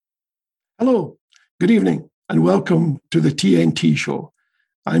Hello, good evening, and welcome to the TNT show.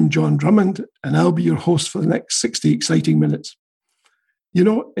 I'm John Drummond, and I'll be your host for the next 60 exciting minutes. You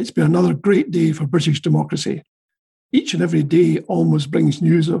know, it's been another great day for British democracy. Each and every day almost brings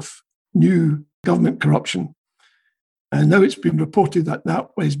news of new government corruption. And now it's been reported that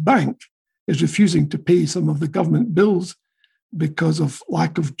NatWest Bank is refusing to pay some of the government bills because of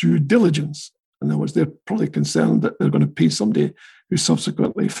lack of due diligence. In other words, they're probably concerned that they're going to pay somebody who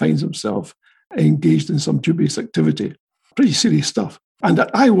subsequently finds himself engaged in some dubious activity. Pretty serious stuff. And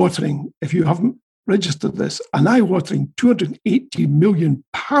at eye-watering, if you haven't registered this, an eye-watering £280 million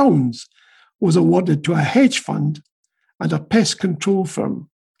was awarded to a hedge fund and a pest control firm.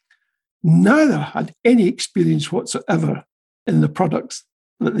 Neither had any experience whatsoever in the products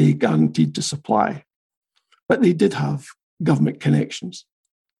that they guaranteed to supply, but they did have government connections.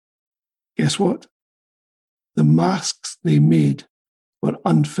 Guess what? The masks they made were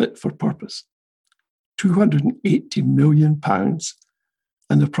unfit for purpose. £280 million,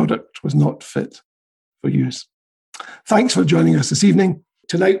 and the product was not fit for use. Thanks for joining us this evening.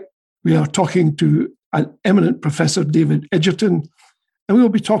 Tonight, we are talking to an eminent Professor David Edgerton, and we will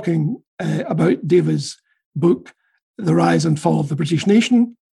be talking about David's book, The Rise and Fall of the British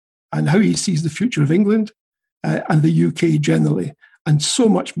Nation, and how he sees the future of England and the UK generally, and so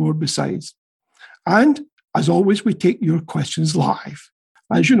much more besides. And as always, we take your questions live.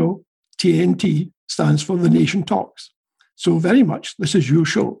 As you know, TNT stands for The Nation Talks. So very much, this is your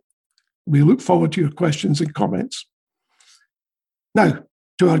show. We look forward to your questions and comments. Now,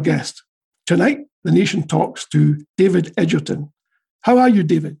 to our guest. Tonight, The Nation talks to David Edgerton. How are you,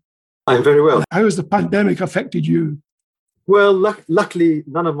 David? I'm very well. How has the pandemic affected you? Well, luckily,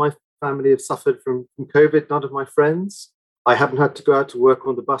 none of my family have suffered from COVID, none of my friends. I haven't had to go out to work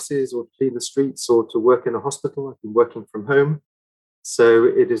on the buses or clean the streets or to work in a hospital. I've been working from home. So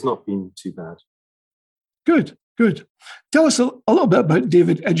it has not been too bad. Good. Tell us a little bit about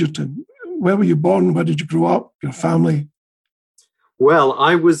David Edgerton. Where were you born? Where did you grow up? Your family? Well,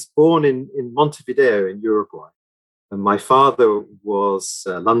 I was born in Montevideo in Uruguay. And my father was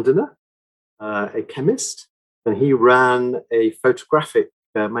a Londoner, a chemist, and he ran a photographic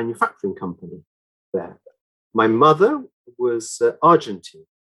manufacturing company there. My mother was Argentine.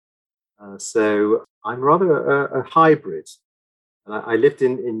 So I'm rather a hybrid. And I lived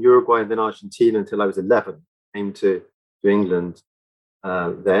in Uruguay and then Argentina until I was 11. Came to England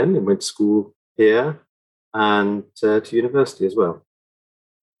then and went to school here and to university as well.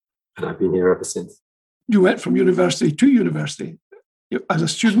 And I've been here ever since. You went from university to university. As a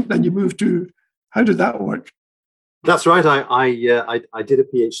student, then you moved to, how did that work? That's right. I did a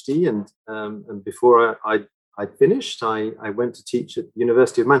PhD and before I finished, I went to teach at the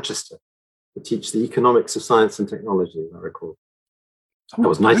University of Manchester to teach the economics of science and technology, I recall. That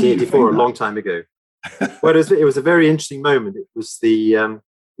was 1984, a long time ago. Well, it was a very interesting moment. It was the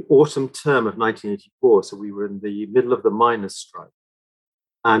autumn term of 1984, so we were in the middle of the miners' strike.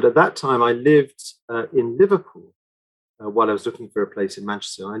 And at that time, I lived in Liverpool while I was looking for a place in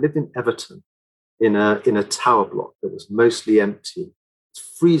Manchester. I lived in Everton in a tower block that was mostly empty. It's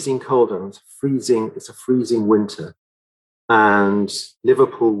freezing cold. It's a freezing winter, and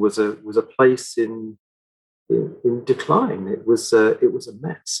Liverpool was a place in decline. It was a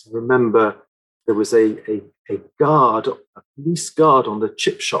mess. I remember there was a police guard on the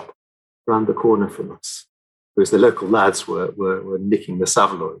chip shop around the corner from us, because the local lads were nicking the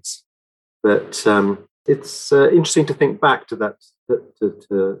Savaloys. But it's interesting to think back to that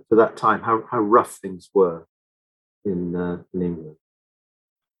time, how rough things were in England.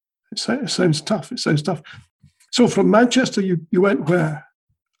 It sounds tough. So from Manchester, you went where?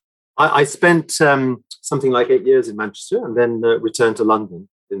 I spent something like 8 years in Manchester, and then returned to London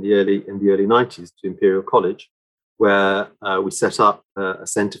in the early 90s to Imperial College, where we set up a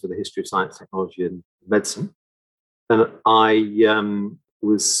Centre for the History of Science, Technology and Medicine. And I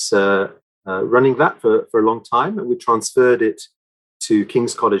was running that for a long time, and we transferred it to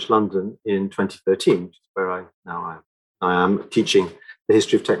King's College London in 2013, which is where I now am. I am teaching the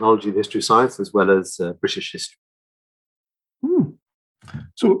history of technology, the history of science, as well as British history.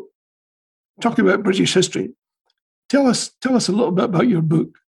 So, talking about British history, tell us a little bit about your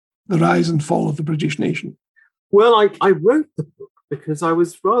book, The Rise and Fall of the British Nation. Well, I wrote the book because I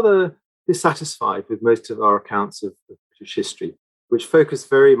was rather dissatisfied with most of our accounts of British history, which focus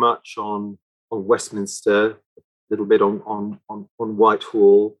very much on Westminster, a little bit on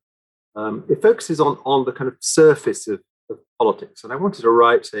Whitehall. It focuses on the kind of surface of politics. And I wanted to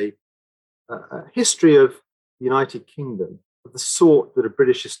write a history of the United Kingdom of the sort that a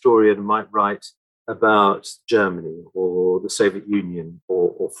British historian might write about Germany or the Soviet Union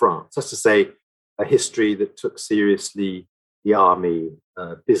or France. That's to say, a history that took seriously the army,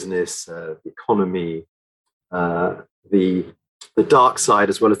 business, the economy, the dark side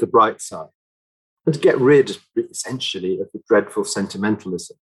as well as the bright side, and to get rid, essentially, of the dreadful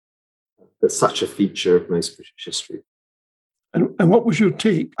sentimentalism that's such a feature of most British history. And what was your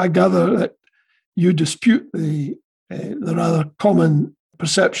take? I gather that you dispute the rather common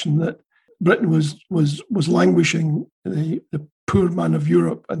perception that Britain was languishing, the poor man of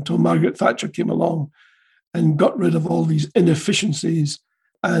Europe, until Margaret Thatcher came along and got rid of all these inefficiencies,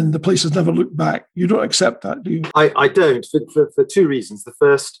 and the place has never looked back. You don't accept that, do you? I don't, for two reasons. The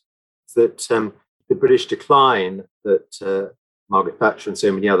first is that the British decline that Margaret Thatcher and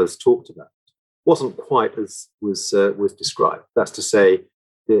so many others talked about wasn't quite as was described. That's to say,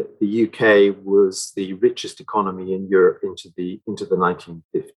 the UK was the richest economy in Europe into the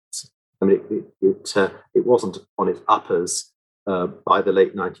 1950s. I mean, it wasn't on its uppers by the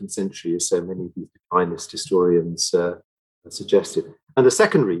late 19th century, as so many of these declinist historians suggested. And the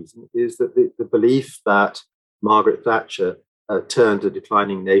second reason is that the belief that Margaret Thatcher turned a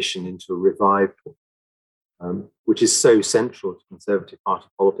declining nation into a revived one, which is so central to Conservative Party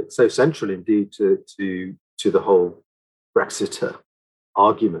politics, so central indeed to the whole Brexiter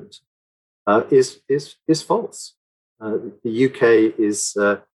argument, is false. The UK is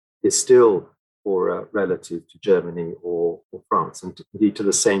still poorer relative to Germany or France, and indeed to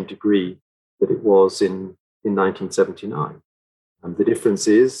the same degree that it was in 1979. The difference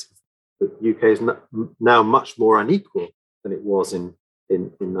is that the UK is now much more unequal than it was in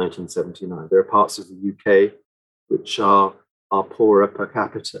 1979. There are parts of the UK which are poorer per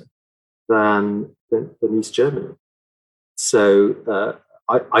capita than East Germany. So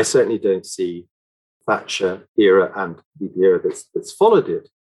I certainly don't see Thatcher era and the era that's followed it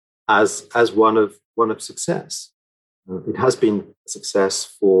as one of success. It has been a success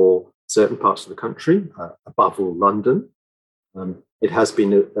for certain parts of the country, above all London. It has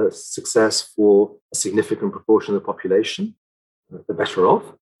been a success for a significant proportion of the population, the better off.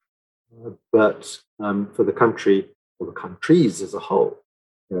 But for the country, or the countries as a whole,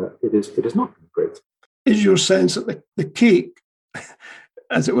 it is not great. Is your sense that the cake,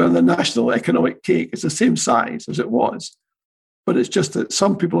 as it were, the national economic cake, is the same size as it was, but it's just that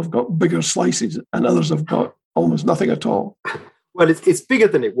some people have got bigger slices and others have got almost nothing at all? Well, it's bigger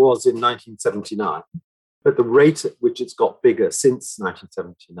than it was in 1979, but the rate at which it's got bigger since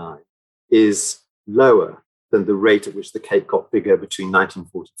 1979 is lower than the rate at which the cake got bigger between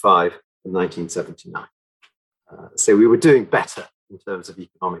 1945 and 1979. So we were doing better in terms of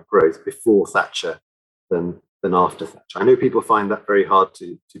economic growth before Thatcher than after Thatcher. I know people find that very hard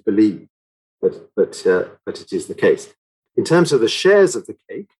to believe, but it is the case. In terms of the shares of the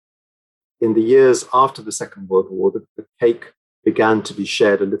cake, in the years after the Second World War, the cake began to be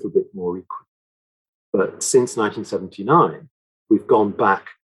shared a little bit more equally. But since 1979, we've gone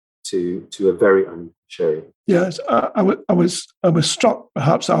back to a very unequal sharing. Yes, I was struck.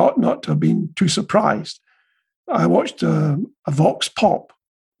 Perhaps I ought not to have been too surprised. I watched a Vox Pop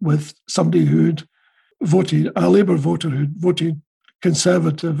with somebody who'd voted, a Labour voter who'd voted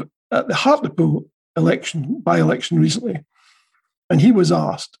Conservative at the Hartlepool by-election recently. And he was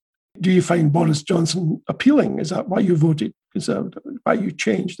asked, do you find Boris Johnson appealing? Is that why you voted Conservative? Why you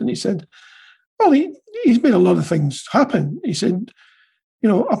changed? And he said, well, he's made a lot of things happen. He said,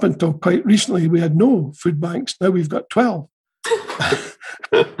 up until quite recently, we had no food banks. Now we've got 12.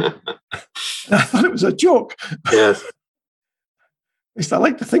 I thought it was a joke. Yes. At least I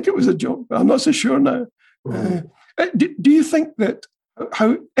like to think it was a joke, but I'm not so sure now. Do you think that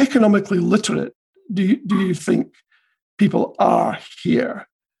how economically literate do you think people are here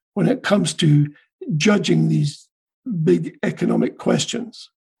when it comes to judging these big economic questions?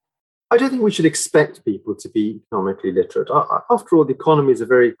 I don't think we should expect people to be economically literate. After all, the economy is a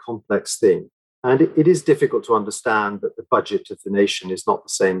very complex thing, and it is difficult to understand that the budget of the nation is not the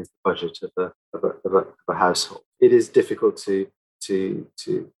same as the budget of a household. It is difficult to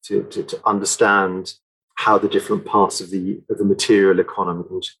understand how the different parts of the material economy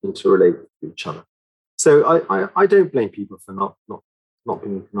interrelate with each other. So I don't blame people for not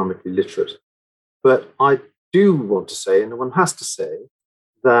being economically literate, but I do want to say, and one has to say,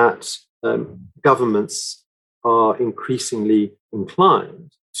 that governments are increasingly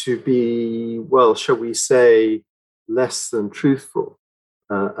inclined to be, well, shall we say, less than truthful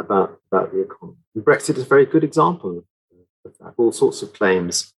about the economy. And Brexit is a very good example of that. All sorts of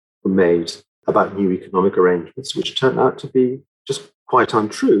claims were made about new economic arrangements, which turned out to be just quite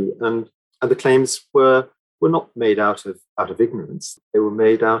untrue. And the claims were not made out of ignorance. They were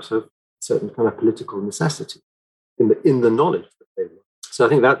made out of certain kind of political necessity in the knowledge that they were. So I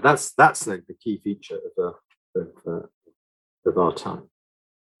think that's the key feature of our time.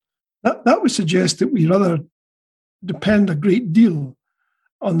 That would suggest that we rather depend a great deal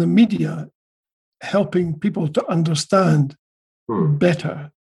on the media helping people to understand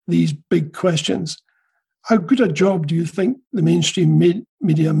better these big questions. How good a job do you think the mainstream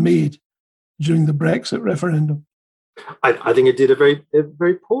media made during the Brexit referendum? I think it did a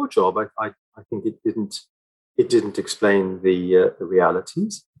very poor job. I think it didn't explain the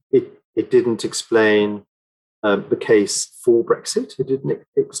realities. It didn't explain the case for Brexit. It didn't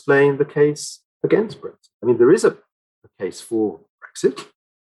explain the case against Brexit. I mean, there is a case for Brexit,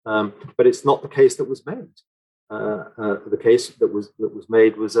 but it's not the case that was made. The case that was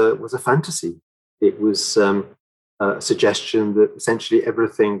made was a fantasy. It was a suggestion that essentially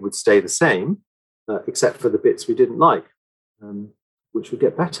everything would stay the same, except for the bits we didn't like, which would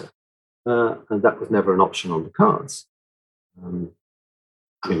get better. And that was never an option on the cards. I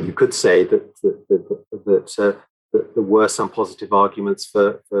mean, you could say that there were some positive arguments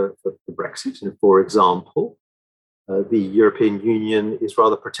for Brexit. And for example, the European Union is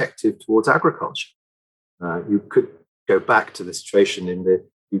rather protective towards agriculture. You could go back to the situation in the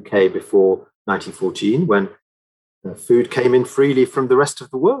UK before 1914, when food came in freely from the rest of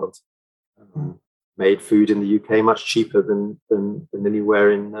the world, made food in the UK much cheaper than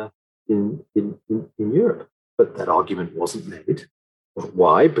anywhere in Europe. But that argument wasn't made.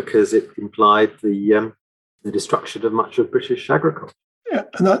 Why? Because it implied the destruction of much of British agriculture. Yeah,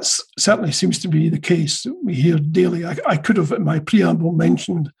 and that certainly seems to be the case that we hear daily. I could have, in my preamble,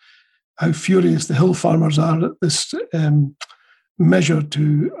 mentioned how furious the hill farmers are at this measure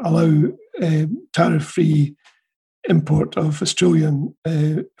to allow tariff-free import of Australian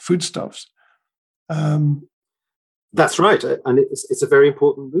foodstuffs. That's right, and it's a very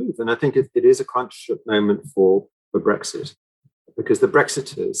important move, and I think it is a crunch moment for Brexit, because the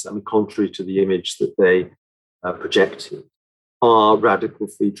Brexiters, I mean, contrary to the image that they projected, are radical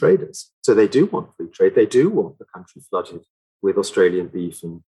free traders. So they do want free trade. They do want the country flooded with Australian beef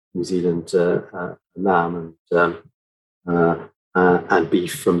and New Zealand lamb and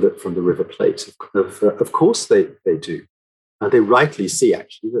beef from the River Plate. Of course they do, and they rightly see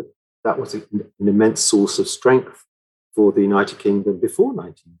actually that was an immense source of strength for the United Kingdom before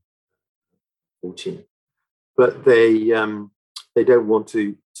 1914. But they don't want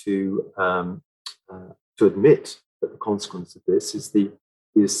to admit that the consequence of this is the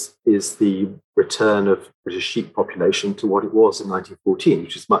return of British sheep population to what it was in 1914,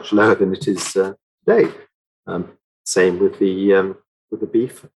 which is much lower than it is today. Same with the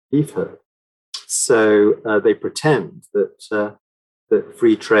beef herd. So they pretend that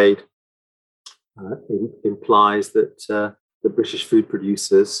free trade implies that the British food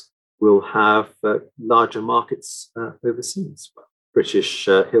producers will have larger markets overseas. British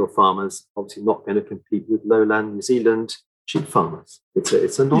hill farmers obviously not going to compete with lowland New Zealand sheep farmers.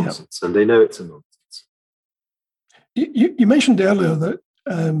 It's a nonsense, and they know it's a nonsense. You mentioned earlier that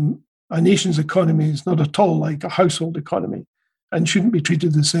a nation's economy is not at all like a household economy and shouldn't be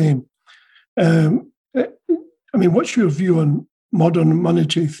treated the same. I mean, what's your view on modern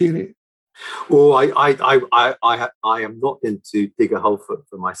monetary theory? Oh, I am not going to dig a hole for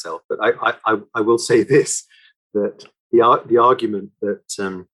myself, but I will say this, that the argument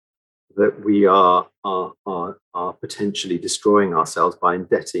that we are potentially destroying ourselves by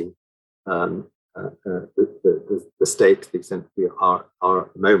indebting the state to the extent we are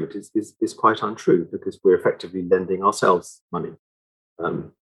at the moment is quite untrue, because we're effectively lending ourselves money. I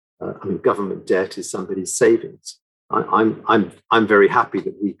mean, government debt is somebody's savings. I'm very happy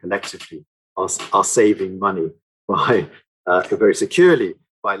that we collectively are saving money by very securely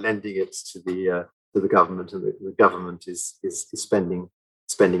by lending it to the government, and the government is spending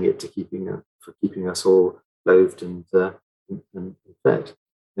it for keeping us all clothed and fed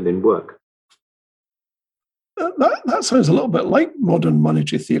and in work. That sounds a little bit like modern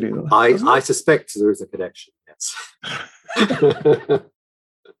monetary theory, though. I suspect there is a connection. Yes.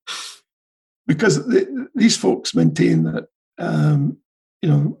 Because these folks maintain that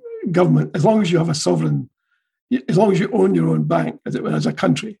government, as long as you have a sovereign, as long as you own your own bank, as it were, as a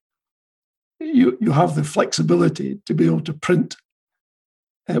country, you have the flexibility to be able to print.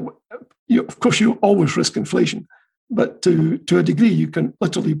 Of course, you always risk inflation, but to a degree, you can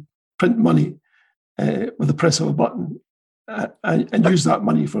literally print money with the press of a button and use that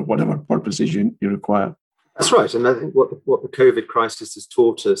money for whatever purposes you require. That's right, and I think what the COVID crisis has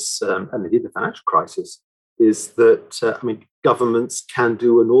taught us, and indeed the financial crisis, is that governments can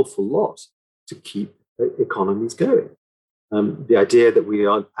do an awful lot to keep economies going. the idea that we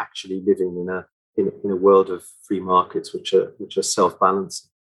are actually living in a world of free markets which are self-balancing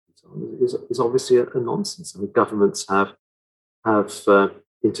is obviously a nonsense. I mean, governments have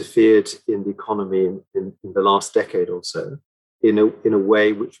interfered in the economy in the last decade or so in a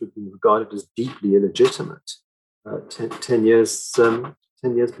way which would be regarded as deeply illegitimate 10 years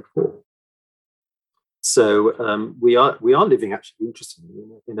before. So we are living, actually, interestingly,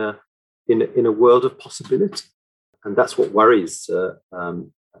 in a world of possibility, and that's what worries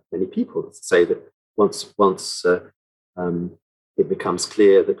many people. To say that once it becomes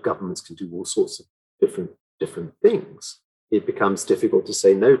clear that governments can do all sorts of different things, it becomes difficult to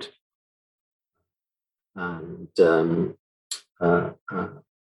say no to. And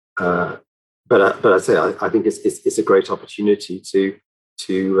but I say I think it's a great opportunity to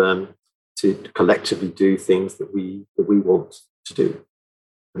collectively do things that we want to do,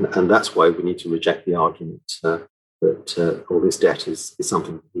 and that's why we need to reject the argument that all this debt is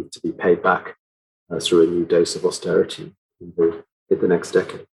something that needs to be paid back through a new dose of austerity in the next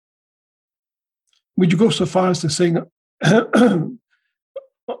decade. Would you go so far as to saying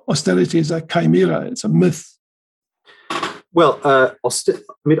austerity is a chimera? It's a myth. Well,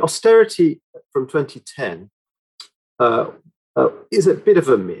 austerity from 2010 is a bit of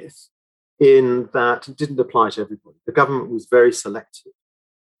a myth in that it didn't apply to everybody. The government was very selective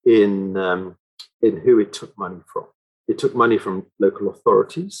in who it took money from. It took money from local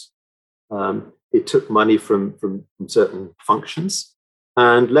authorities. It took money from certain functions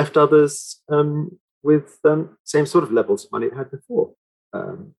and left others with same sort of levels of money it had before.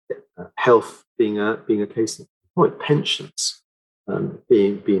 Health being a case in point, pensions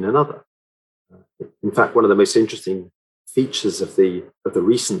being another. In fact, one of the most interesting features of the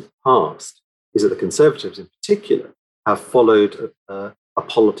recent past is that the Conservatives, in particular, have followed a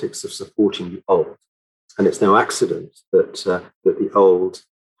politics of supporting the old, and it's no accident that the old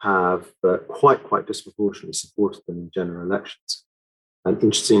have quite disproportionately supported them in general elections. And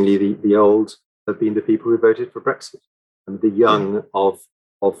interestingly, the old have been the people who voted for Brexit, and the young of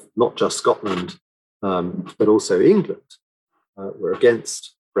not just Scotland but also England were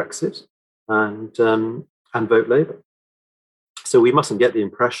against Brexit and vote Labour. So we mustn't get the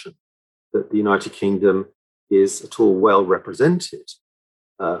impression that the United Kingdom is at all well represented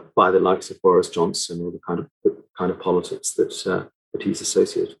by the likes of Boris Johnson or the kind of politics that he's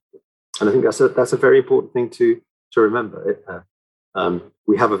associated with. And I think that's a very important thing to remember.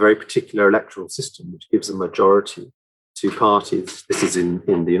 We have a very particular electoral system which gives a majority to parties. This is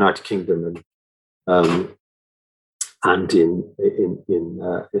in the United Kingdom and in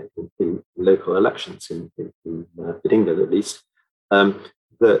local elections in England, at least,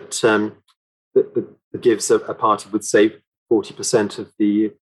 that gives a party would say 40% of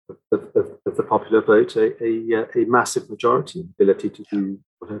the popular vote a massive majority, ability to do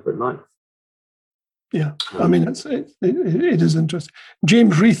whatever it likes. Yeah, I mean it is interesting.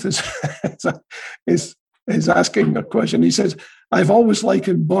 James Reith is asking a question. He says, "I've always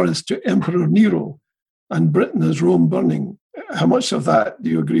likened Boris to Emperor Nero, and Britain as Rome burning." How much of that do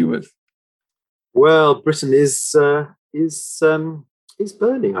you agree with? Well, Britain is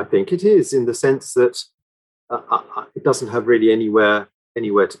burning. I think it is, in the sense that it doesn't have really anywhere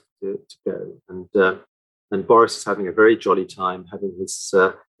to go, and Boris is having a very jolly time, having his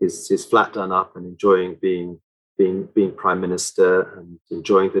flat done up and enjoying being prime minister and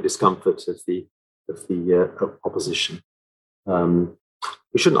enjoying the discomfort of the opposition.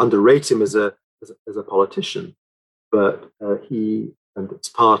 We shouldn't underrate him as a politician, but he and his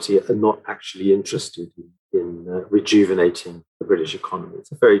party are not actually interested in rejuvenating the British economy.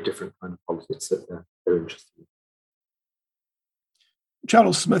 It's a very different kind of politics that they're interested in.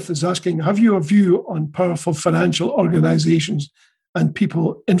 Charles Smith is asking, have you a view on powerful financial organizations and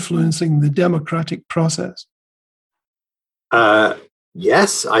people influencing the democratic process?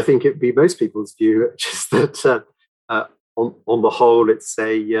 Yes, I think it'd be most people's view, which is that on the whole, it's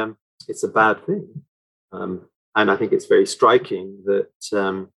a bad thing. And I think it's very striking that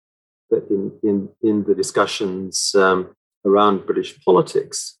in the discussions around British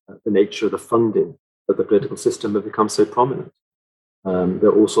politics, the nature of the funding of the political system have become so prominent. There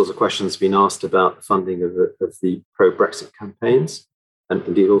are all sorts of questions being asked about the funding of the pro-Brexit campaigns, and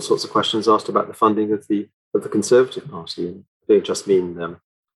indeed all sorts of questions asked about the funding of the Conservative Party. And I don't just mean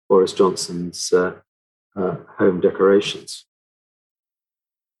Boris Johnson's home decorations.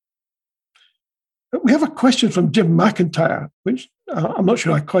 We have a question from Jim McIntyre, which I'm not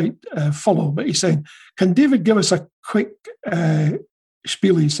sure I quite follow, but he's saying, can David give us a quick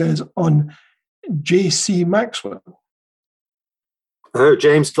spiel, he says, on J.C. Maxwell? Oh,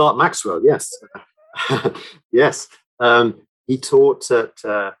 James Clerk Maxwell, yes. Yes. He taught at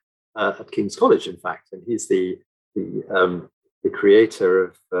King's College, in fact, and he's the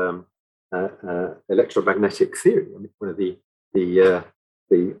creator of electromagnetic theory. I mean, one of the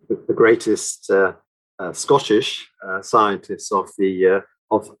greatest Scottish scientists of the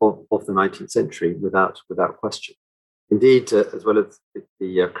 19th century, without question. Indeed, as well as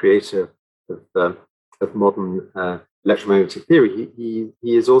the creator of modern electromagnetic theory, he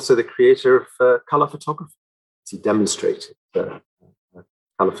is also the creator of color photography. He demonstrated color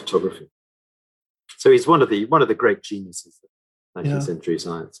photography. So he's one of the great geniuses of 19th century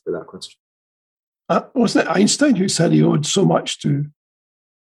science, without question. Wasn't it Einstein who said he owed so much to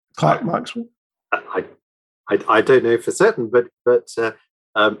Clerk Maxwell? I don't know for certain, but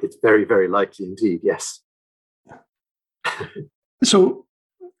it's very, very likely indeed. Yes. So,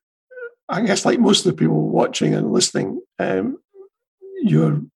 I guess, like most of the people watching and listening,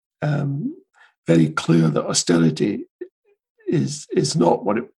 you're very clear that austerity is not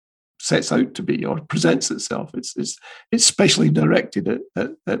what it sets out to be or presents itself. It's specially directed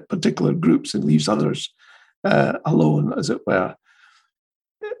at particular groups and leaves others alone, as it were.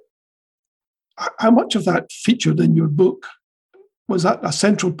 How much of that featured in your book? Was that a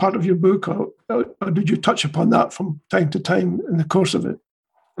central part of your book, or did you touch upon that from time to time in the course of it?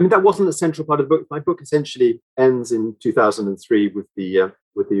 I mean, that wasn't a central part of the book. My book essentially ends in 2003 with the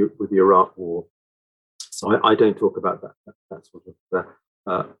Iraq War. So I don't talk about that sort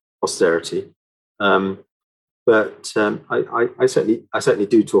of austerity. But I certainly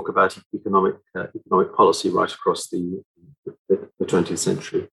do talk about economic policy right across the 20th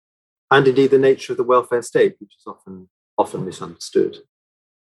century, and indeed the nature of the welfare state, which is often misunderstood.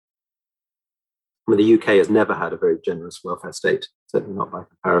 I mean, the UK has never had a very generous welfare state, certainly not by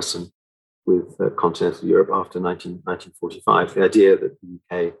comparison with continental Europe after 1945. The idea that the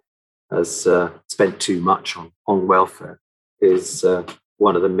UK has spent too much on welfare is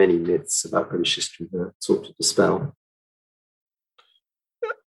one of the many myths about British history that sought to dispel.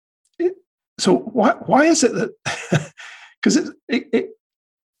 So why is it that, because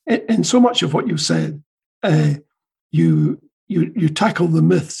in so much of what you've said, you tackle the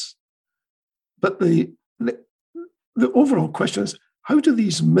myths, but the overall question is, how do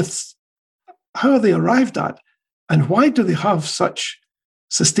these myths, how are they arrived at, and why do they have such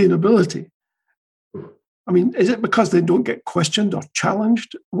sustainability? I mean, is it because they don't get questioned or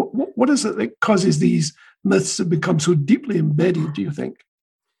challenged? What is it that causes these myths to become so deeply embedded, do you think?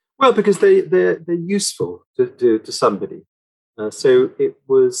 Well, because they're useful to somebody. So it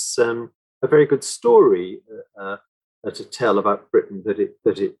was a very good story to tell about Britain, that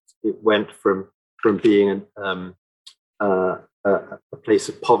it went from being a place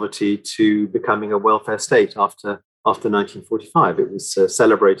of poverty to becoming a welfare state after 1945. It was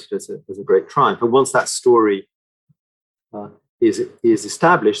celebrated as a great triumph. And once that story is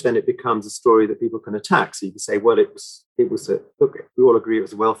established, then it becomes a story that people can attack. So you can say, well, it was look, we all agree it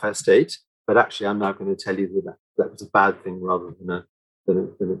was a welfare state, but actually I'm now going to tell you that was a bad thing rather than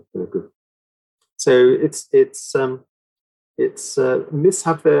a good. So it's myths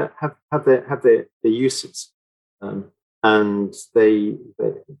have their uses, and they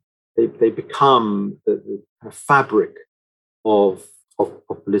become the fabric of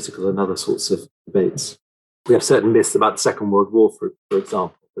political and other sorts of debates. We have certain myths about the Second World War, for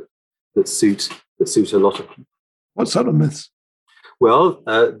example, that suit a lot of people. What sort of myths? Well,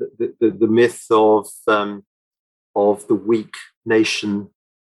 the myth of the weak nation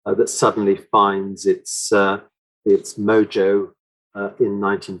that suddenly finds its mojo in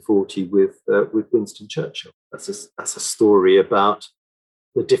 1940 with Winston Churchill. That's a story about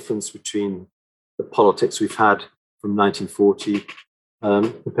the difference between the politics we've had from 1940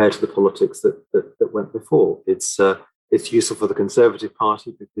 compared to the politics that went before. It's useful for the Conservative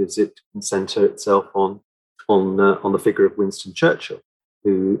Party because it can centre itself on the figure of Winston Churchill,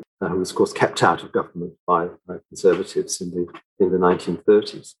 who was, of course, kept out of government by Conservatives in the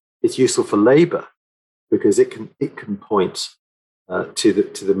 1930s. It's useful for Labour because it can point to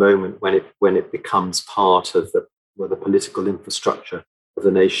the moment when it becomes part of the political infrastructure of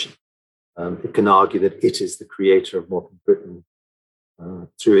the nation. It can argue that it is the creator of modern Britain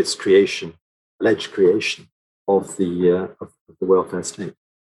through its alleged creation of the welfare state.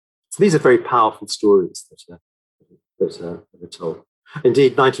 So these are very powerful stories that are told.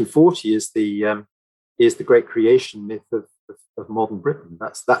 Indeed, 1940 is the great creation myth of modern Britain.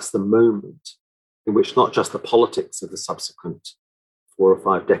 That's the moment in which not just the politics of the subsequent 4 or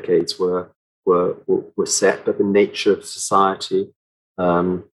 5 decades were set, but the nature of society,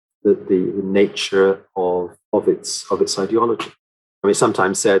 the nature of its ideology. I mean,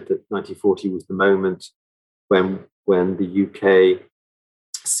 sometimes said that 1940 was the moment when when the UK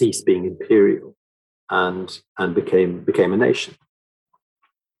ceased being imperial and became a nation.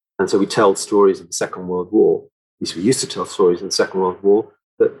 And so we tell stories of the Second World War. At least we used to tell stories of the Second World War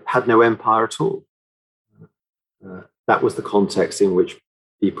that had no empire at all. That was the context in which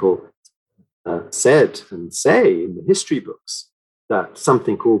people said and say in the history books that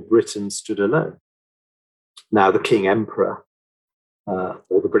something called Britain stood alone. Now, the King Emperor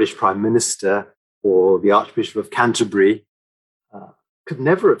or the British Prime Minister or the Archbishop of Canterbury could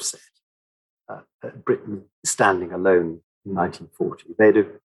never have said Britain standing alone in 1940. They'd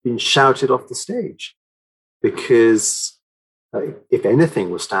have been shouted off the stage because if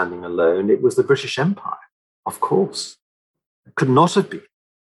anything was standing alone, it was the British Empire, of course. It could not have been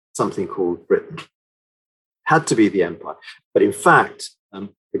something called Britain. It had to be the empire. But in fact,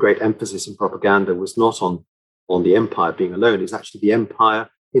 the great emphasis in propaganda was not on the empire being alone. It's actually the empire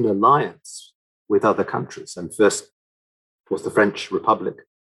in alliance with other countries. And first was the French Republic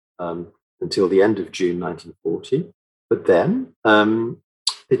until the end of June 1940. But then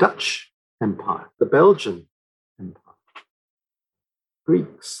the Dutch Empire, the Belgian Empire,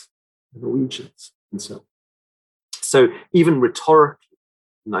 Greeks, the Norwegians, and so on. So even rhetorically,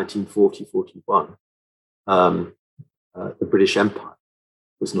 in 1940-41, the British Empire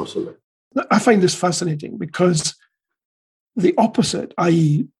was not alone. I find this fascinating because the opposite,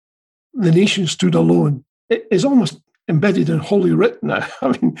 i.e., the nation stood alone, it is almost embedded in Holy Writ now.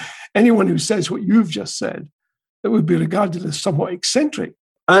 I mean, anyone who says what you've just said, it would be regarded as somewhat eccentric.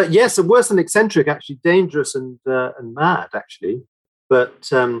 Yes, and worse than eccentric, actually dangerous and mad, actually. But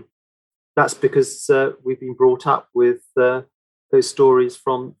that's because we've been brought up with those stories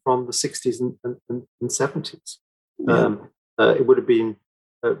from the 60s and 70s. Yeah. It would have been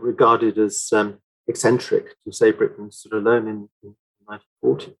regarded as eccentric to say Britain stood alone in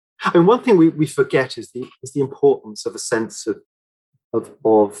 1940. I mean, one thing we forget is the importance of a sense of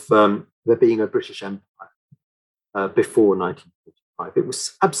there being a British Empire before 1945. It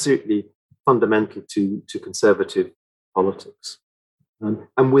was absolutely fundamental to conservative politics.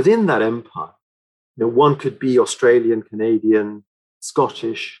 And within that empire, one could be Australian, Canadian,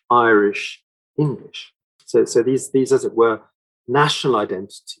 Scottish, Irish, English. So these, as it were, national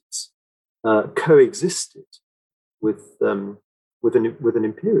identities coexisted with an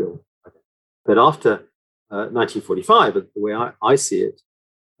imperial identity. But after 1945, the way I see it,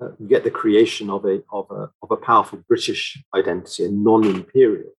 you get the creation of a powerful British identity, a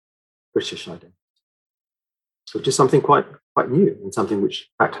non-imperial British identity, which is something quite new and something which,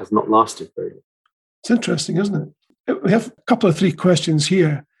 in fact, has not lasted very long. It's interesting, isn't it? We have a couple of three questions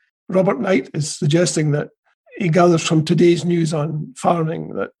here. Robert Knight is suggesting that he gathers from today's news on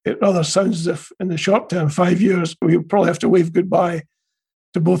farming that it rather sounds as if in the short term, 5 years, we'll probably have to wave goodbye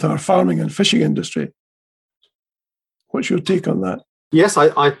to both our farming and fishing industry. What's your take on that? Yes,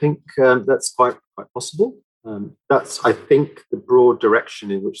 I think that's quite possible. That's, I think, the broad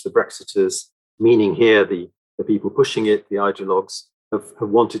direction in which the Brexiters, meaning here the people pushing it, the ideologues, have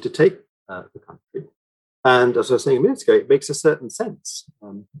wanted to take the country. And as I was saying a minute ago, it makes a certain sense.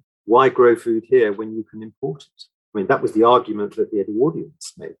 Why grow food here when you can import it? I mean, that was the argument that the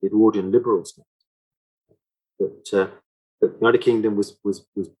Edwardians made, the Edwardian liberals made, that the United Kingdom was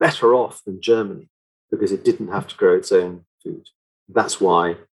better off than Germany because it didn't have to grow its own food. That's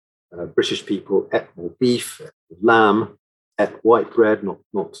why British people ate more beef, ate lamb, ate white bread,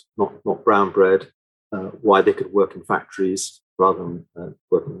 not brown bread. Why they could work in factories rather than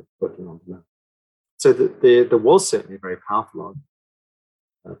working on the land. So there was certainly a very powerful argument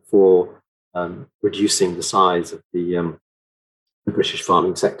for reducing the size of the British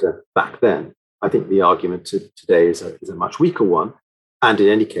farming sector back then. I think the argument today is a much weaker one, and in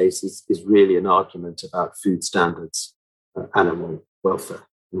any case is really an argument about food standards, animal welfare,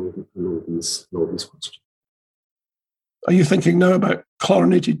 and all these questions. Are you thinking now about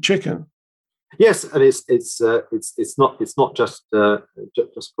chlorinated chicken? Yes, and it's not just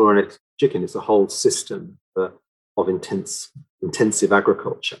chlorinated chicken. It's a whole system of intensive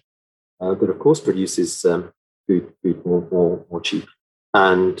agriculture that, of course, produces food more cheap.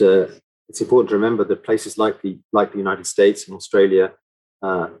 And it's important to remember that places like the United States and Australia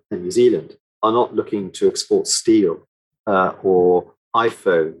and New Zealand are not looking to export steel or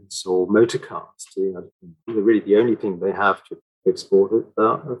iPhones or motor cars. Really, the only thing they have to export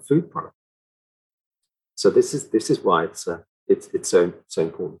are food products. So this is why it's so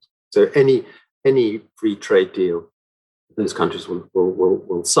important. So any free trade deal those countries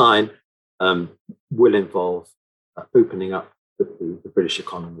will sign will involve opening up the British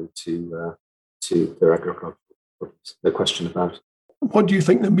economy to their agricultural products. No question about it. What do you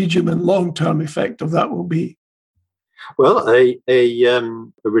think the medium and long term effect of that will be? Well, a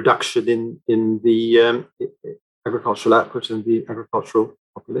reduction in the agricultural output and the agricultural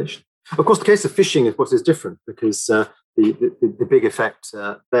population. Of course, the case of fishing, of course, is different because the big effect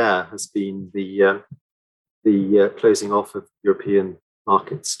there has been the closing off of European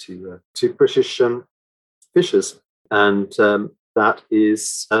markets to British fishers, and that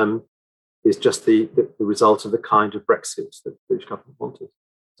is just the result of the kind of Brexit that the British government wanted.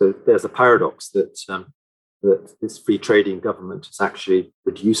 So there's a paradox that this free trading government has actually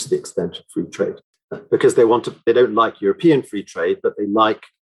reduced the extent of free trade because they don't like European free trade, but they like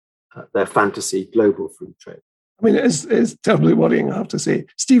their fantasy global free trade. I mean, it's terribly worrying, I have to say.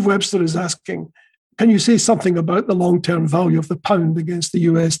 Steve Webster is asking, can you say something about the long-term value of the pound against the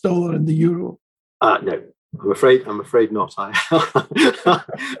US dollar and the euro? No, I'm afraid not. I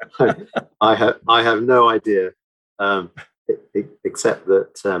have no idea, except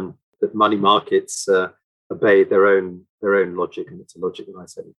that money markets obey their own logic, and it's a logic that I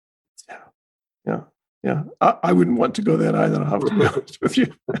say. Yeah. I wouldn't want to go there either, I have to be honest with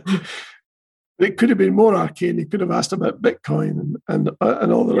you. It could have been more arcane. He could have asked about Bitcoin and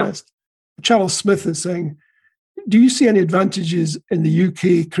all the rest. Charles Smith is saying, do you see any advantages in the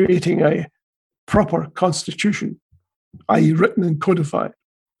UK creating a proper constitution, i.e. written and codified?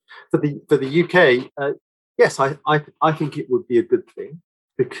 For the UK, yes, I think it would be a good thing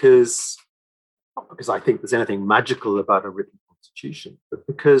because, not because I think there's anything magical about a written constitution, but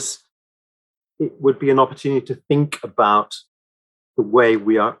because it would be an opportunity to think about the way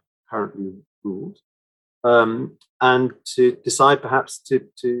we are currently ruled, and to decide perhaps to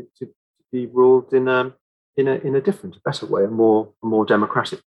be ruled in a different, a better way, a more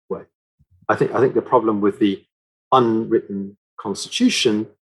democratic way. I think the problem with the unwritten constitution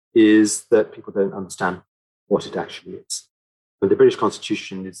is that people don't understand what it actually is. And the British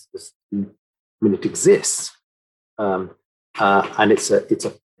Constitution it exists, and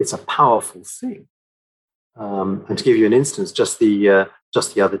it's a powerful thing. And to give you an instance, just the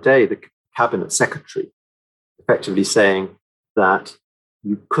other day, the cabinet secretary effectively saying that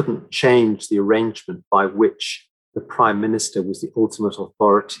you couldn't change the arrangement by which the prime minister was the ultimate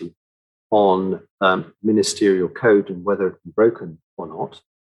authority on ministerial code and whether it had been broken or not,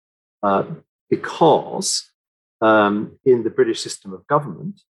 because in the British system of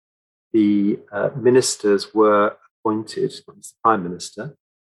government, the ministers were appointed, the prime minister,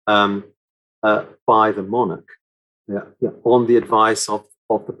 by the monarch on the advice of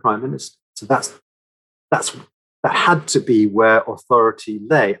the prime minister. So that had to be where authority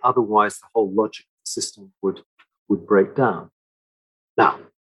lay. Otherwise, the whole logic of the system would break down. Now,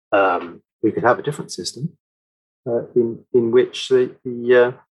 we could have a different system in which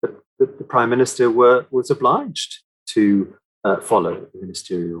the prime minister was obliged to follow the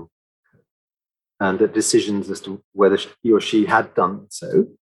ministerial code, and that decisions as to whether he or she had done so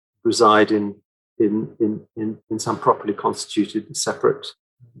reside in some properly constituted separate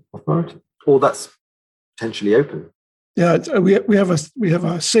authority, or that's potentially open. Yeah, we have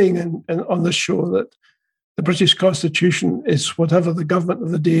a saying on this show that the British Constitution is whatever the government of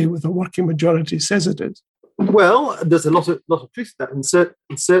the day with a working majority says it is. Well, there's a lot of truth to that, and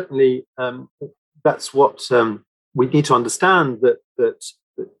certainly that's what we need to understand, that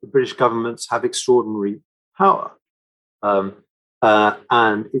the British governments have extraordinary power,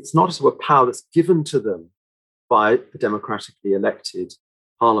 and it's not as a power that's given to them by a democratically elected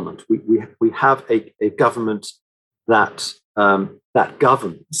parliament. We have a government that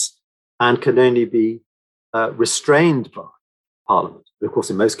governs and can only be restrained by parliament. But of course,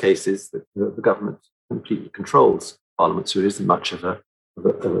 in most cases, the government completely controls parliament, so it isn't much of a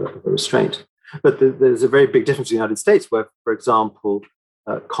restraint. But there's a very big difference in the United States, where, for example,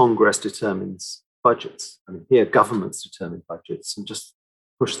 Congress determines budgets. I mean, here governments determine budgets and just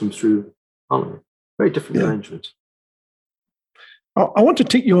push them through parliament. Very different arrangement. I want to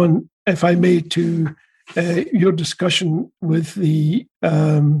take you on, if I may, to your discussion with the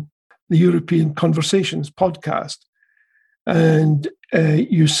European Conversations podcast. And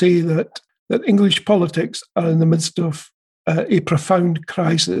you say that English politics are in the midst of a profound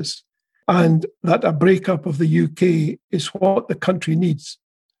crisis, and that a breakup of the UK is what the country needs.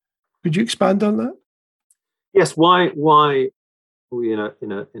 Could you expand on that? Yes. Why are we in a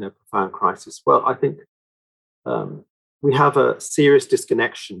profound crisis? Well, I think we have a serious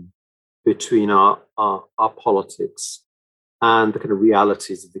disconnection between our politics and the kind of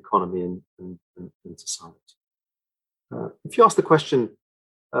realities of the economy and society. If you ask the question,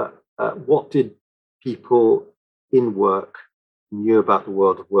 what did people in work knew about the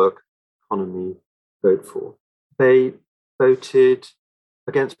world of work, economy, vote for? They voted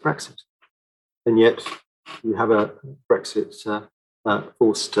against Brexit. And yet we have a Brexit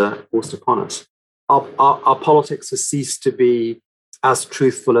forced upon us. Our politics has ceased to be as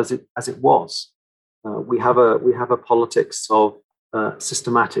truthful as it was. We have a politics of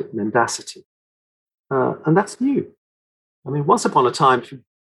systematic mendacity, and that's new. I mean, once upon a time, if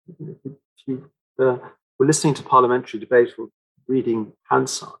you were listening to parliamentary debate or reading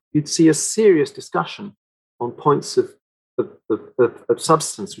Hansard, you'd see a serious discussion on points of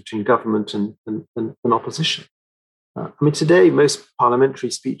substance between government and opposition. I mean, today most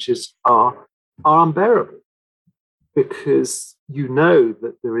parliamentary speeches are unbearable because you know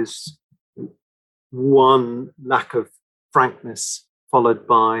that there is one lack of frankness followed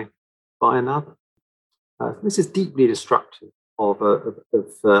by another. This is deeply destructive of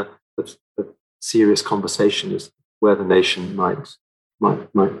serious conversation as where the nation might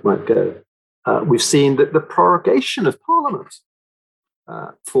go. We've seen that the prorogation of Parliament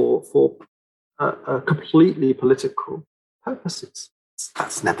for completely political purposes.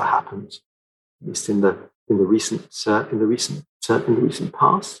 That's never happened, at least in the recent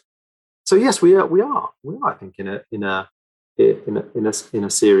past. So yes, we are. I think in a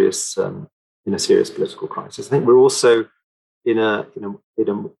serious political crisis. I think we're also in a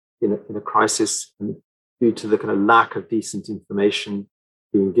crisis due to the kind of lack of decent information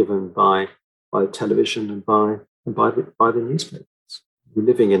being given by television and by the newspapers. We're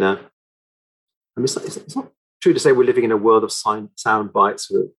living in it's not true to say we're living in a world of sound bites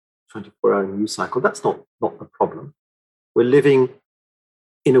or a 24-hour news cycle. That's not the problem. We're living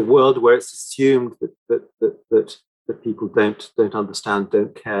in a world where it's assumed that people don't understand,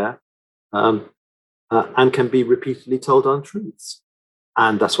 don't care, and can be repeatedly told untruths.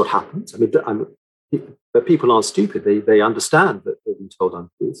 And that's what happens. I mean, but people aren't stupid. They understand that they've been told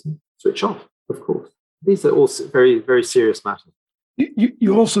untruths and switch off, of course. These are all very, very serious matters.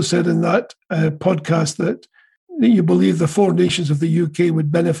 You also said in that podcast that you believe the four nations of the UK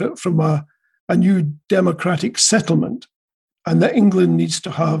would benefit from a new democratic settlement, and that England needs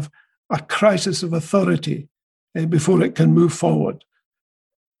to have a crisis of authority before it can move forward.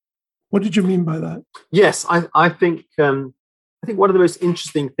 What did you mean by that? Yes, I think one of the most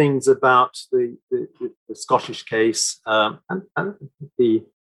interesting things about the Scottish case and the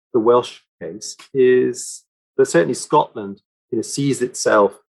Welsh case is that certainly Scotland sees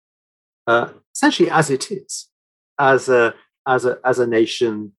itself essentially as it is, as a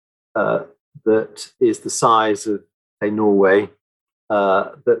nation that is the size of, say, Norway,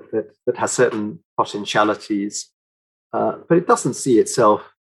 that has certain potentialities, but it doesn't see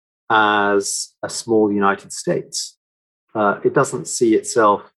itself as a small United States. It doesn't see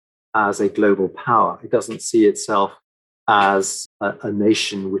itself as a global power. It doesn't see itself as a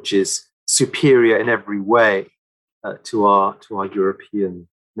nation which is superior in every way to our European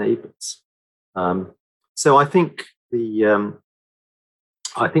neighbours. So I think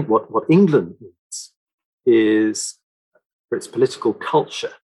what England needs is for its political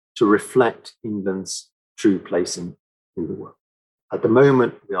culture to reflect England's true place in the world. At the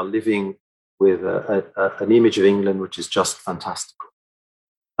moment, we are living with an image of England which is just fantastical.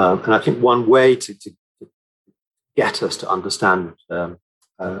 And I think one way to get us to understand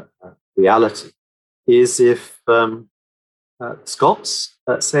reality is if Scots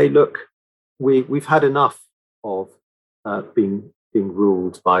say, look, we've had enough of being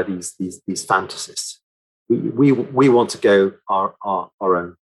ruled by these fantasies. We want to go our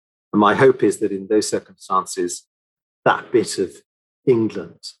own. And my hope is that in those circumstances, that bit of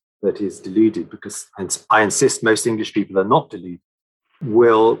England that is deluded, because I insist most English people are not deluded,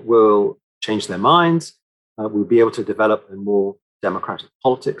 will change their minds. We'll be able to develop a more democratic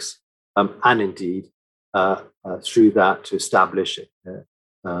politics, and indeed through that to establish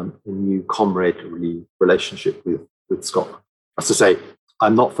a new comradely relationship with Scotland. As to say,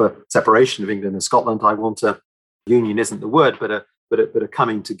 I'm not for separation of England and Scotland. I want union isn't the word, but a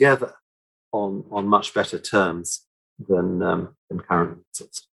coming together on much better terms than currently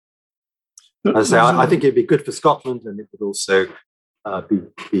exists. As I say, I think it'd be good for Scotland, and it would also be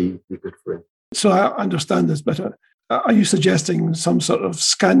good for it. So I understand this better. Are you suggesting some sort of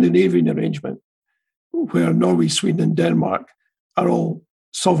Scandinavian arrangement where Norway, Sweden, and Denmark are all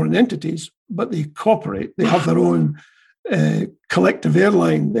sovereign entities, but they cooperate? They have their own collective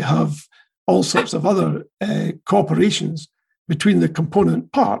airline. They have all sorts of other cooperations between the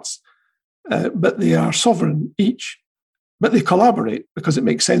component parts, but they are sovereign each. But they collaborate because it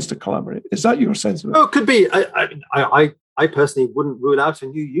makes sense to collaborate. Is that your sense of it? Oh, it could be. I personally wouldn't rule out a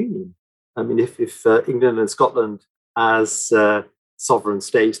new union. I mean, if England and Scotland, as sovereign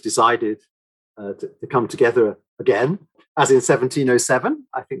states, decided to come together again, as in 1707,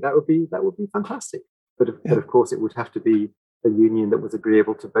 I think that would be fantastic. But of course, it would have to be a union that was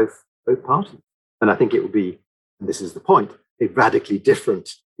agreeable to both parties. And I think it would be, and this is the point, a radically different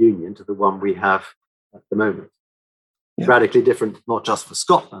union to the one we have at the moment. Yeah. Radically different, not just for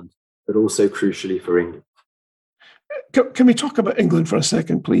Scotland, but also crucially for England. Can we talk about England for a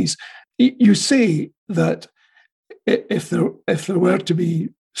second, please? You say that if there were to be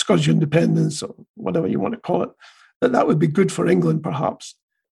Scottish independence, or whatever you want to call it, that would be good for England, perhaps.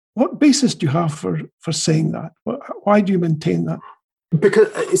 What basis do you have for saying that? Why do you maintain that? Because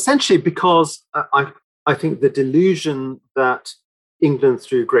I think the delusion that England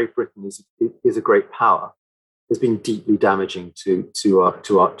through Great Britain is a great power has been deeply damaging to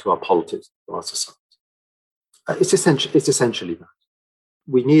our politics, to our society. It's essentially that.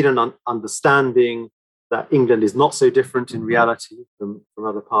 We need an understanding that England is not so different in reality from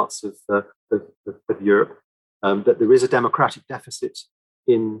other parts of Europe, that there is a democratic deficit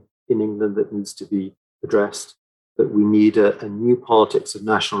in England that needs to be addressed, that we need a new politics of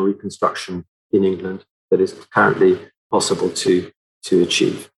national reconstruction in England that is currently possible to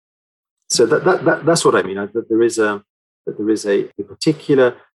achieve. So that's what I mean. That there is a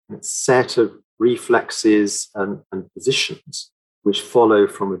particular set of reflexes and positions which follow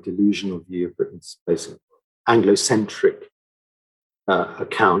from a delusional view of Britain's place, an Anglo-centric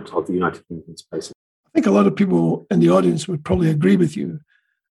account of the United Kingdom's place. I think a lot of people in the audience would probably agree with you.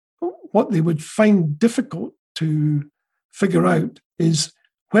 What they would find difficult to figure out is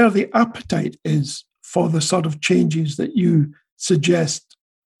where the appetite is for the sort of changes that you suggest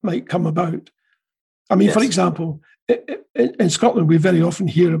might come about. I mean, yes. For example, in Scotland, we very often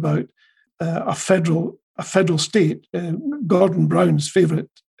hear about a federal state. Gordon Brown's favourite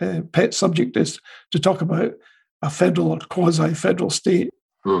pet subject is to talk about a federal or quasi-federal state.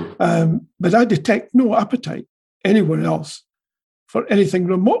 But I detect no appetite anywhere else for anything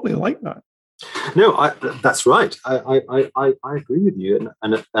remotely like that. No, that's right. I agree with you,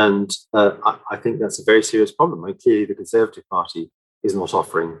 and I think that's a very serious problem. I mean, clearly, the Conservative Party is not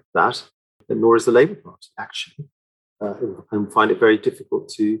offering that, nor is the Labour Party, actually, and find it very difficult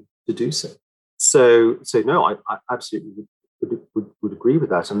to do so. So no, I absolutely would agree with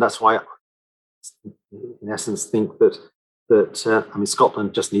that, and that's why, in essence, think that I mean,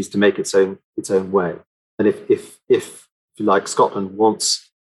 Scotland just needs to make its own way, and if you like, Scotland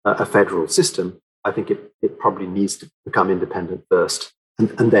wants a federal system, I think it probably needs to become independent first,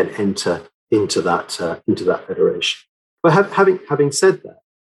 and then enter into that federation. But having said that,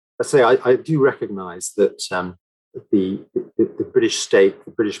 I say I do recognise that the British state,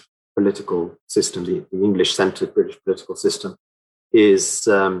 the British political system, the English-centred British political system, is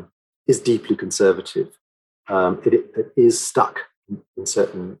deeply conservative. It is stuck in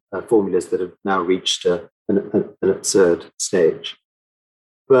certain formulas that have now reached an absurd stage.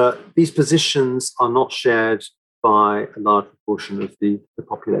 But these positions are not shared by a large proportion of the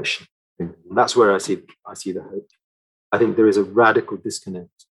population. And that's where I see the hope. I think there is a radical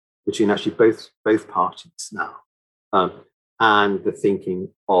disconnect between actually both parties now and the thinking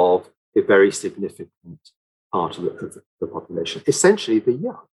of a very significant part of the population. Essentially, the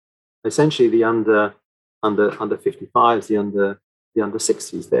young, essentially the under 55s, the under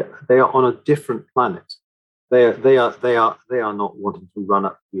 60s. They are on a different planet. They are not wanting to run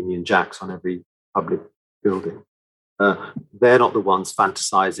up Union Jacks on every public building. They're not the ones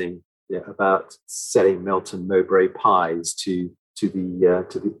fantasizing about selling Melton Mowbray pies to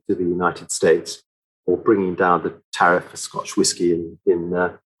the United States, or bringing down the tariff for Scotch whisky in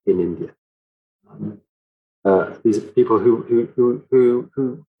India. These are people who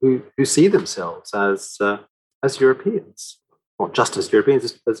see themselves as Europeans, not just as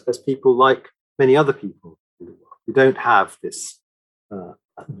Europeans, as people like many other people in the world. We don't have this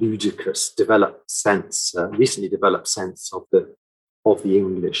ludicrous recently developed sense of the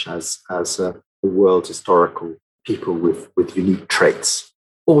English as a world historical people with unique traits.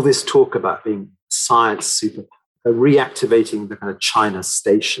 All this talk about being science superpower, reactivating the kind of China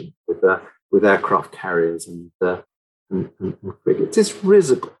station with aircraft carriers and frigates, is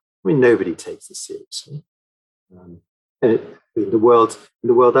risible. I mean, nobody takes it seriously. And in the world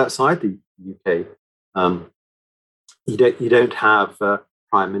outside the UK, you don't have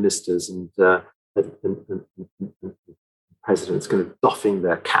prime ministers and presidents kind of doffing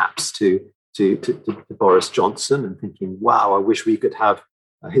their caps to Boris Johnson and thinking, "Wow, I wish we could have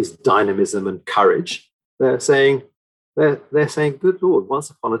his dynamism and courage." They're saying, "Good Lord, once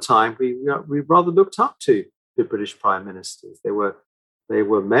upon a time we rather looked up to the British prime ministers. They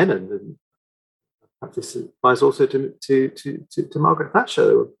were men, and perhaps this applies also to Margaret Thatcher.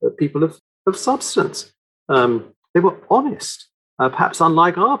 They were people of substance. They were honest, perhaps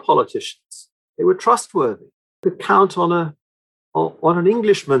unlike our politicians. They were trustworthy. Could count on an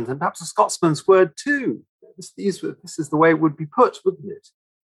Englishman and perhaps a Scotsman's word too. This is the way it would be put, wouldn't it?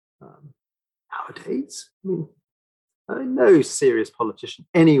 Nowadays, no serious politician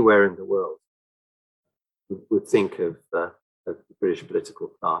anywhere in the world would think of the British political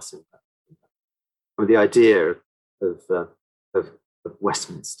class in that. The idea of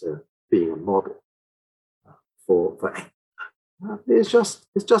Westminster being a model for it's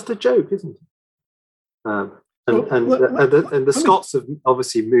just a joke, isn't it? And the Scots have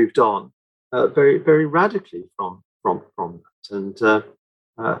obviously moved on very, very radically from that, and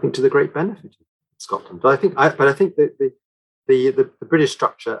I think to the great benefit of Scotland. But I think that the British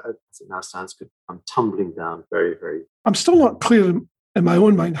structure, as it now stands, could come tumbling down very, very. I'm still not clear in my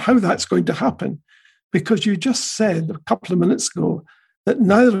own mind how that's going to happen, because you just said a couple of minutes ago that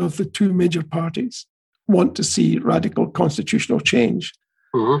neither of the two major parties want to see radical constitutional change.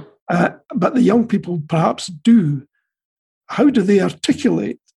 Mm-hmm. But the young people perhaps do. How do they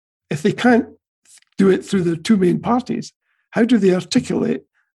articulate, if they can't do it through the two main parties, how do they articulate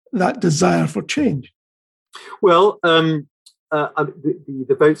that desire for change? Well, the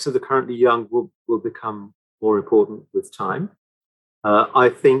votes of the currently young will become more important with time. I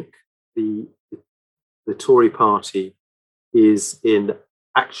think the Tory party is in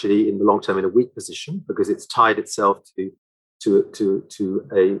the long term in a weak position, because it's tied itself to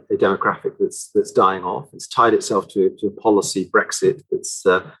a demographic that's dying off. It's tied itself to a policy, Brexit, that's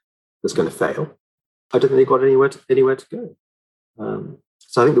going to fail. I don't think they've got anywhere to go.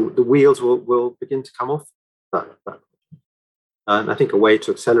 So I think the wheels will begin to come off that. And I think a way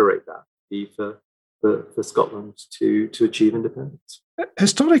to accelerate that would be for Scotland to achieve independence.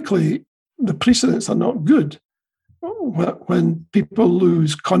 Historically, the precedents are not good. When people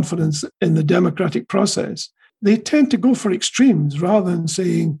lose confidence in the democratic process, they tend to go for extremes rather than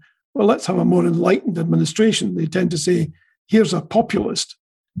saying, well, let's have a more enlightened administration. They tend to say, here's a populist.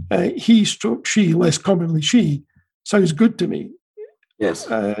 He stroke she, less commonly she, sounds good to me. Yes.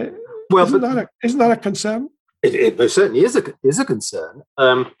 Isn't that a concern? It most certainly is a concern.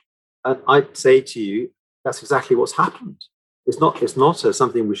 And I'd say to you, that's exactly what's happened. It's not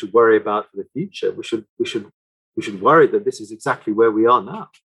something we should worry about for the future. We should worry that this is exactly where we are now.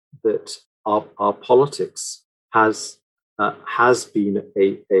 That our politics has been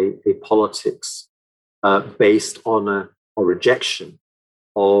a politics based on a rejection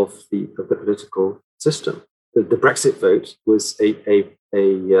of the political system. The Brexit vote was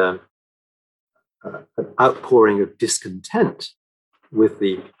an outpouring of discontent with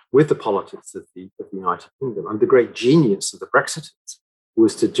the politics of the United Kingdom. And the great genius of the Brexiters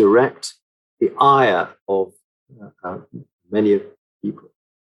was to direct the ire of many of the people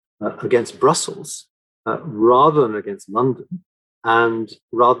against Brussels rather than against London, and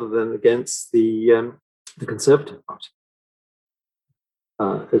rather than against the Conservative Party.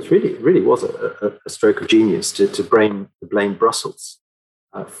 It really was a stroke of genius to blame Brussels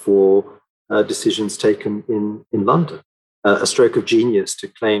for decisions taken in London. A stroke of genius to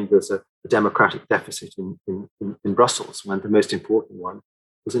claim there's a democratic deficit in Brussels when the most important one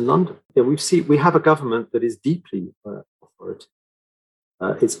was in London. Yeah, we have a government that is deeply authoritative.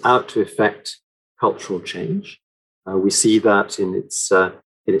 It's out to effect cultural change. We see that in its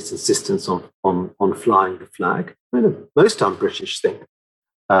insistence on flying the flag. Most un-British thing.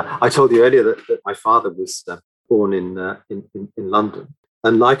 I told you earlier that my father was born in London,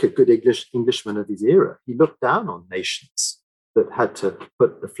 and like a good Englishman of his era, he looked down on nations that had to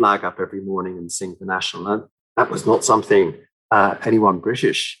put the flag up every morning and sing the national anthem. That was not something anyone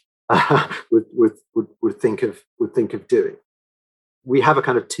British would think of doing. We have a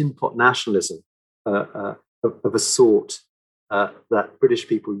kind of tin pot nationalism of a sort that British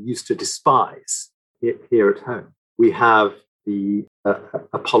people used to despise here at home. We have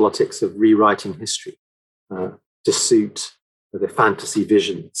a politics of rewriting history to suit the fantasy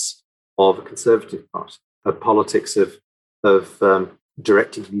visions of a Conservative Party, a politics of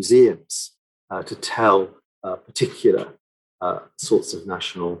directing museums to tell particular sorts of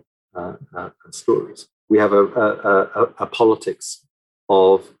national stories. We have a politics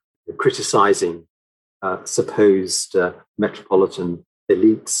of criticizing supposed metropolitan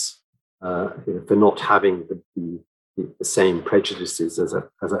elites for not having the same prejudices as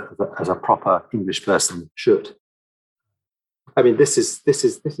a proper English person should. I mean, this is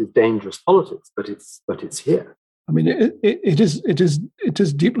dangerous politics, but it's here. I mean, it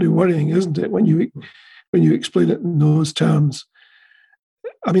is deeply worrying, isn't it, when you explain it in those terms?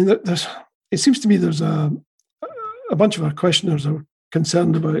 I mean, it seems to me there's a bunch of our questioners are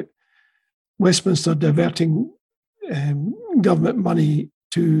concerned about Westminster diverting government money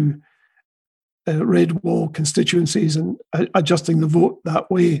to red wall constituencies and adjusting the vote that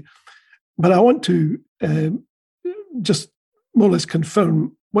way. But I want to just more or less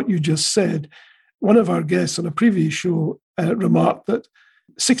confirm what you just said. One of our guests on a previous show remarked that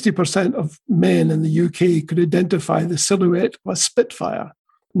 60% of men in the UK could identify the silhouette of a Spitfire.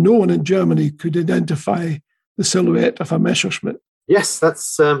 No one in Germany could identify the silhouette of a Messerschmitt. Yes,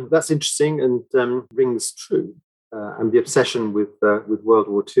 that's interesting and rings true. And the obsession with World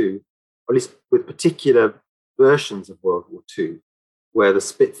War II, or at least with particular versions of World War II, where the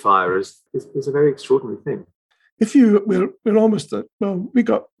Spitfire is a very extraordinary thing. If we're almost at, we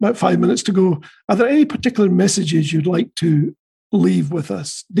got about 5 minutes to go. Are there any particular messages you'd like to leave with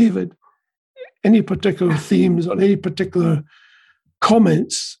us, David? Any particular themes or any particular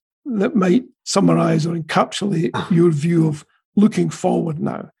comments that might summarize or encapsulate your view of looking forward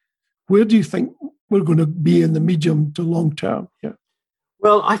now? Where do you think we're going to be in the medium to long term? Yeah.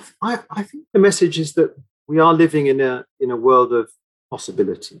 Well, I think the message is that we are living in a world of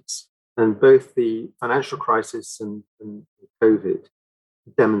possibilities, and both the financial crisis and COVID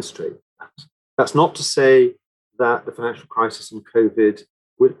demonstrate that. That's not to say that the financial crisis and COVID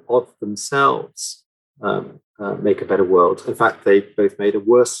would of themselves make a better world. In fact, they both made a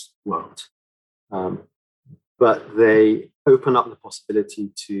worse world. But they open up the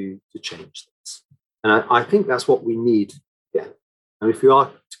possibility to change things. And I think that's what we need. Yeah. And if we are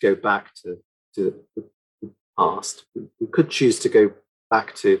to go back to the past, we could choose to go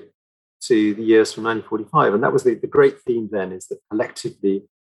back to the years from 1945. And that was the great theme then, is that collectively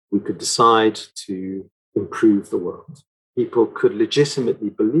we could decide to improve the world. People could legitimately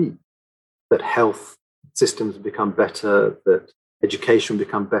believe that health systems would become better, that education would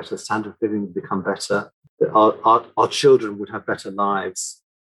become better, standard of living would become better, that our children would have better lives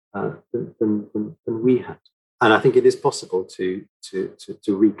than we had. And I think it is possible to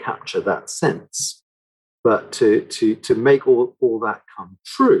recapture that sense. But to make all that come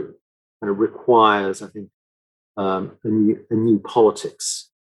true, and it requires, I think, a new politics,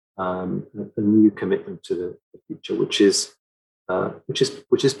 a new commitment to the future, which is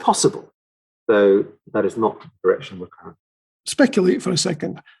possible, though that is not the direction we're currently. Speculate for a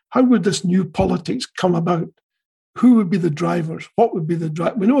second. How would this new politics come about? Who would be the drivers? What would be the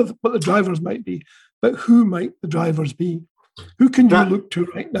drive? We know what the drivers might be, but who might the drivers be? Who can you look to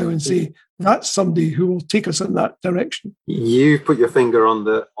right now and say that's somebody who will take us in that direction? You put your finger on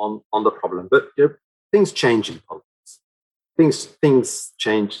the problem, but things change in politics. Things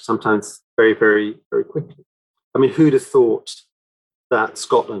change sometimes very, very, very quickly. I mean, who'd have thought that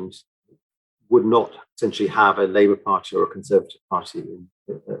Scotland would not essentially have a Labour Party or a Conservative Party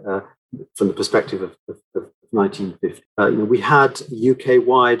from the perspective of 1950? We had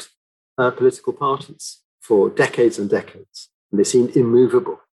UK-wide political parties for decades and decades, and they seemed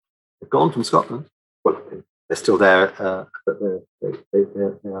immovable. They've gone from Scotland. Well, they're still there, but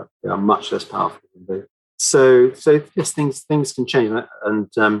they are much less powerful than they. So yes, things can change,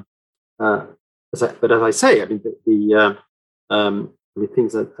 and as I say, I mean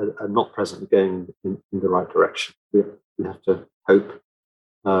things are not presently going in the right direction. We have to hope,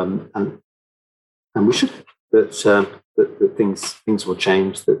 and we should that things will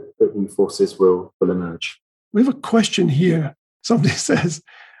change, that new forces will emerge. We have a question here. Somebody says,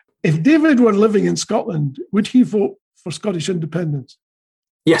 if David were living in Scotland, would he vote for Scottish independence?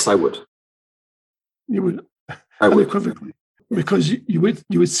 Yes, I would. You would? I would. Unequivocally. Because you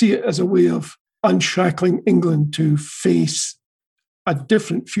would see it as a way of unshackling England to face a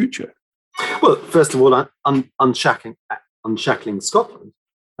different future. Well, first of all, unshackling Scotland,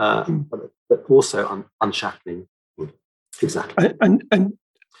 but also unshackling. Exactly. And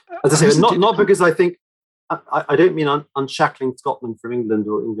as I say, not because I think I don't mean unshackling Scotland from England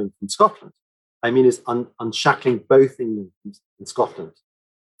or England from Scotland. I mean is unshackling both England and Scotland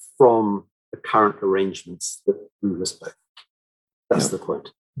from the current arrangements that rule us both. That's the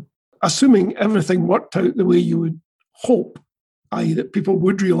point. Assuming everything worked out the way you would hope, i.e. that people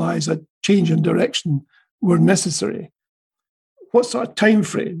would realise a change in direction were necessary, what sort of time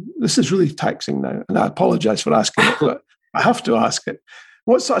frame? This is really taxing now, and I apologise for asking it, but I have to ask it.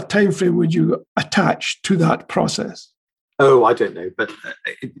 What sort of time frame would you attach to that process? Oh, I don't know, but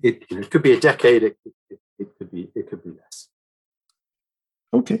it could be a decade. It could be less.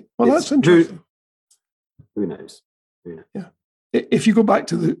 Okay, well, that's interesting. Who knows? Yeah. If you go back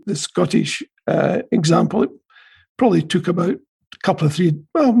to the Scottish example, it probably took about a couple of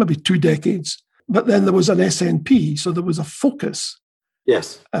maybe 2 decades. But then there was an SNP, so there was a focus.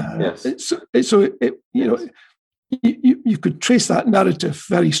 Yes. You could trace that narrative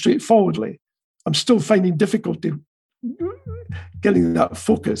very straightforwardly. I'm still finding difficulty getting that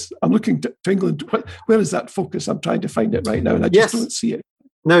focus. I'm looking to England. Where is that focus? I'm trying to find it right now, and I just don't see it.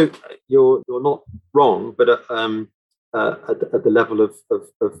 No, you're not wrong, but at the level of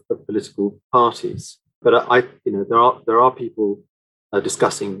political parties. But there are people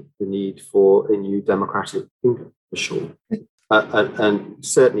discussing the need for a new democratic England, for sure, and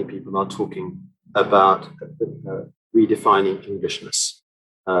certainly people are talking about redefining Englishness.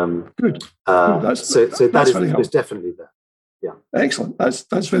 Good. That's definitely there. Yeah. Excellent.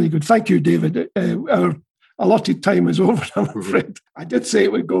 That's very good. Thank you, David. Our allotted time is over, I'm afraid. I did say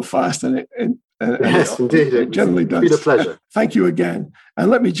it would go fast, and yes, indeed. It generally does. It's been a pleasure. Thank you again.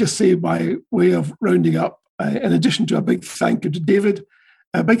 And let me just say, by way of rounding up, in addition to a big thank you to David,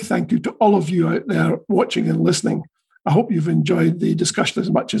 a big thank you to all of you out there watching and listening. I hope you've enjoyed the discussion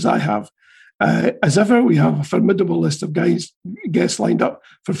as much as I have. As ever, we have a formidable list of guests lined up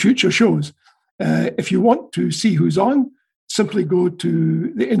for future shows. If you want to see who's on, simply go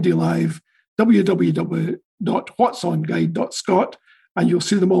to the Indie Live, www.whatsonguide.scot, and you'll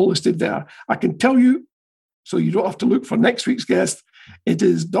see them all listed there. I can tell you, so you don't have to look for next week's guest, it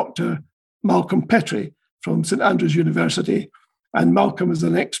is Dr. Malcolm Petrie from St Andrews University, and Malcolm is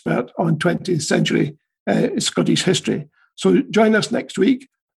an expert on 20th century Scottish history. So join us next week,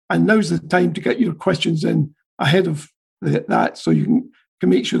 and now's the time to get your questions in ahead of that, so you can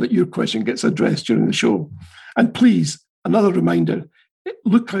make sure that your question gets addressed during the show. And please, another reminder,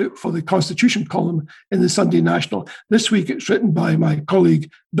 look out for the Constitution column in the Sunday National. This week it's written by my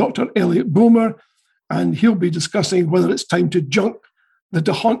colleague, Dr. Elliot Bulmer, and he'll be discussing whether it's time to junk the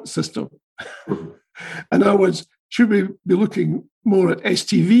D'Hondt system. In other words, should we be looking more at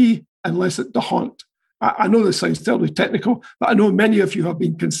STV and less at D'Hondt? I know this sounds terribly technical, but I know many of you have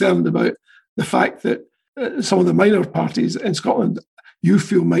been concerned about the fact that some of the minor parties in Scotland you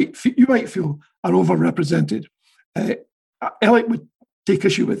might feel are overrepresented. Elliot would take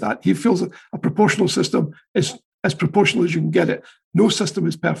issue with that. He feels a proportional system is as proportional as you can get it. No system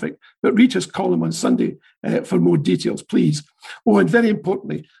is perfect, but read his column on Sunday for more details, please. Oh, and very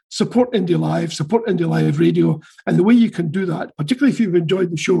importantly, support Indie Live Radio. And the way you can do that, particularly if you've enjoyed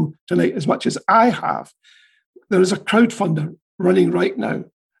the show tonight as much as I have, there is a crowdfunder running right now.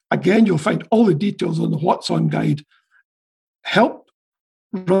 Again, you'll find all the details on the What's On guide. Help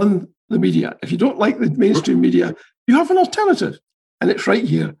run the media. If you don't like the mainstream media, you have an alternative. And it's right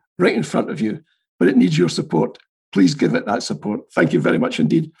here, right in front of you. But it needs your support. Please give it that support. Thank you very much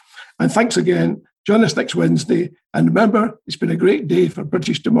indeed. And thanks again. Join us next Wednesday. And remember, it's been a great day for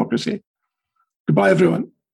British democracy. Goodbye, everyone.